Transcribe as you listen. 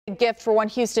Gift for one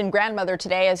Houston grandmother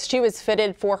today as she was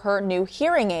fitted for her new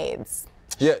hearing aids.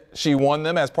 Yeah, she won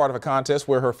them as part of a contest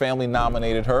where her family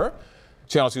nominated her.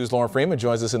 Channel 2's Lauren Freeman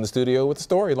joins us in the studio with the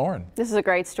story. Lauren. This is a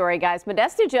great story, guys.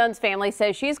 Modesta Jones' family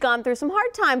says she's gone through some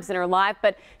hard times in her life,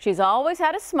 but she's always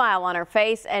had a smile on her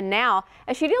face. And now,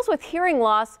 as she deals with hearing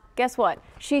loss, guess what?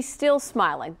 She's still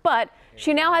smiling, but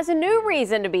she now has a new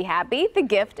reason to be happy, the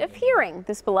gift of hearing.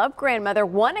 This beloved grandmother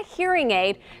won a hearing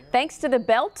aid thanks to the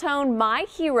Beltone My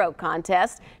Hero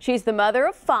contest. She's the mother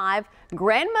of 5,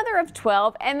 grandmother of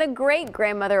 12, and the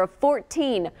great-grandmother of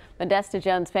 14. Modesta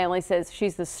Jones' family says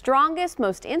she's the strongest,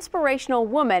 most inspirational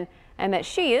woman and that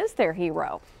she is their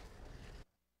hero.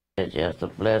 It's just a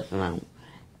blessing. I'm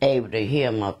able to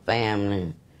hear my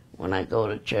family. When I go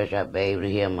to church, I'll be able to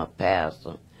hear my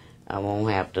pastor. I won't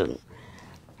have to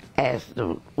ask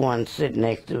the one sitting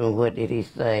next to me, what did he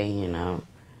say, you know.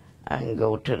 I can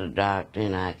go to the doctor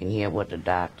and I can hear what the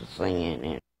doctor's saying.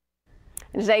 And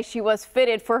today she was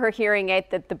fitted for her hearing aid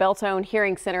at the Beltone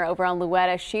Hearing Center over on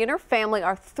Louetta. She and her family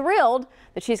are thrilled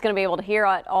that she's going to be able to hear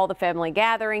at all the family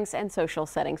gatherings and social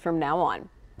settings from now on.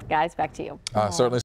 Guys, back to you. Certainly.